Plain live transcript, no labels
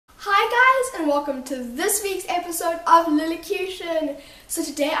and welcome to this week's episode of Lillicution. So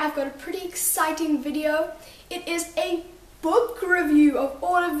today I've got a pretty exciting video. It is a book review of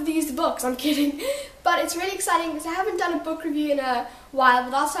all of these books. I'm kidding, but it's really exciting because I haven't done a book review in a while. The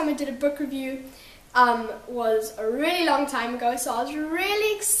last time I did a book review was a really long time ago, so I was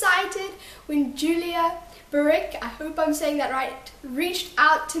really excited when Feliz Brueck, I hope I'm saying that right, reached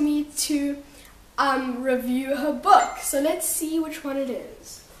out to me to review her book. So let's see which one it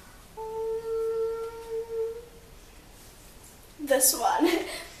is. This one.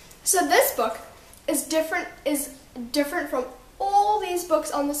 So this book is different from all these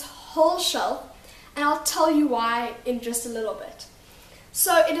books on this whole shelf, and I'll tell you why in just a little bit.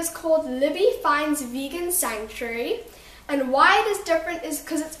 So it is called Libby Finds Vegan Sanctuary, and why it is different is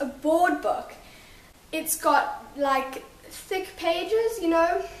because it's a board book. It's got like thick pages, you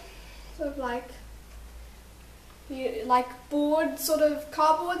know, sort of like board sort of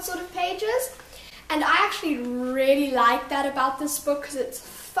cardboard sort of pages. And I actually really like that about this book because it's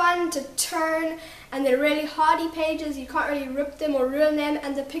fun to turn and they're really hardy pages. You can't really rip them or ruin them,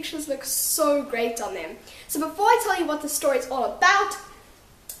 and the pictures look so great on them. So before I tell you what the story is all about,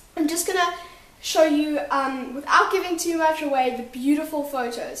 I'm just going to show you, without giving too much away, the beautiful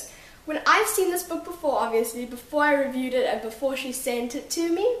photos. When I've seen this book before, obviously, before I reviewed it and before she sent it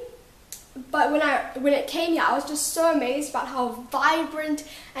to me, but when it came here, I was just so amazed about how vibrant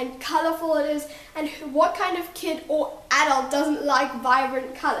and colorful it is, and what kind of kid or adult doesn't like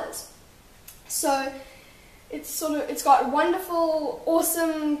vibrant colors. So it's got wonderful,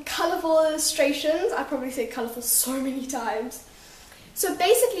 awesome, colorful illustrations. I probably say colorful so many times. So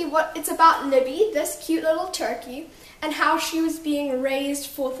basically what it's about Libby, this cute little turkey, and how she was being raised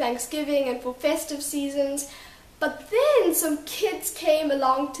for Thanksgiving and for festive seasons. But then some kids came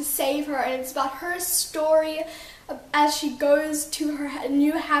along to save her, and it's about her story as she goes to her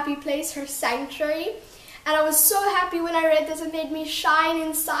new happy place, her sanctuary. And I was so happy when I read this. It made me shine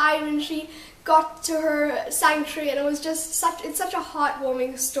inside when she got to her sanctuary, and it was just it's such a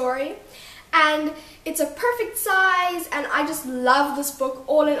heartwarming story. And it's a perfect size, and I just love this book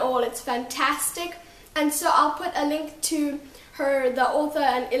all in all. It's fantastic. And so I'll put a link to the author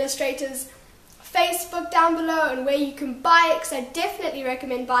and illustrator's Facebook down below and where you can buy it, because I definitely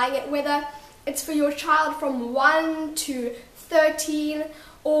recommend buying it, whether it's for your child from 1 to 13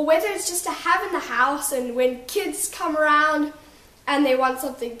 or whether it's just to have in the house, and when kids come around and they want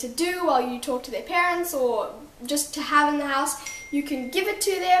something to do while you talk to their parents, or just to have in the house, you can give it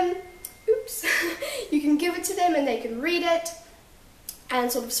to them. Oops. You can give it to them and they can read it and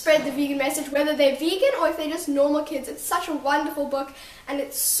sort of spread the vegan message, whether they're vegan or if they're just normal kids. It's such a wonderful book, and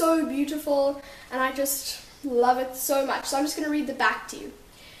it's so beautiful, and I just love it so much. So I'm just going to read the back to you.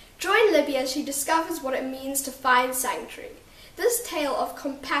 Join Libby as she discovers what it means to find sanctuary. This tale of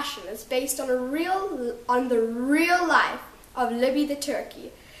compassion is based on the real life of Libby the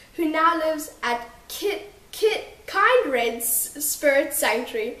turkey, who now lives at Kind Red's Spirit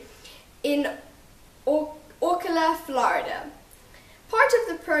Sanctuary in Ocala, Florida. Part of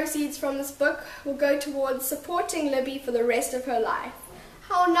the proceeds from this book will go towards supporting Libby for the rest of her life.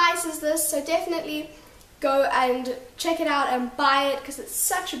 How nice is this? So definitely go and check it out and buy it, because it's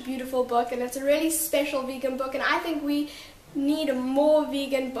such a beautiful book, and it's a really special vegan book, and I think we need more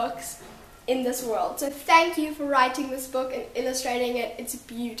vegan books in this world. So thank you for writing this book and illustrating it. It's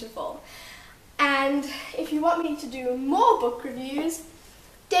beautiful. And if you want me to do more book reviews,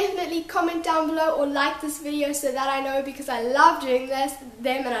 definitely comment down below or like this video so that I know, because I love doing them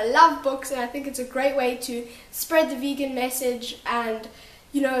and I love books, and I think it's a great way to spread the vegan message. And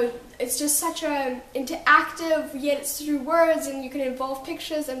you know, it's just such an interactive, yet it's through words and you can involve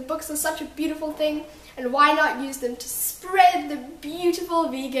pictures, and books are such a beautiful thing, and why not use them to spread the beautiful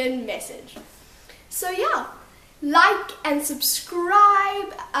vegan message. So yeah, like and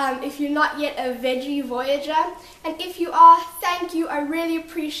subscribe if you're not yet a veggie voyager, and if you are, thank you. I really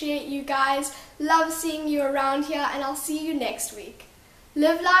appreciate you guys. Love seeing you around here, and I'll see you next week.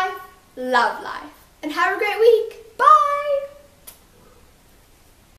 Live life, love life, and have a great week. Bye!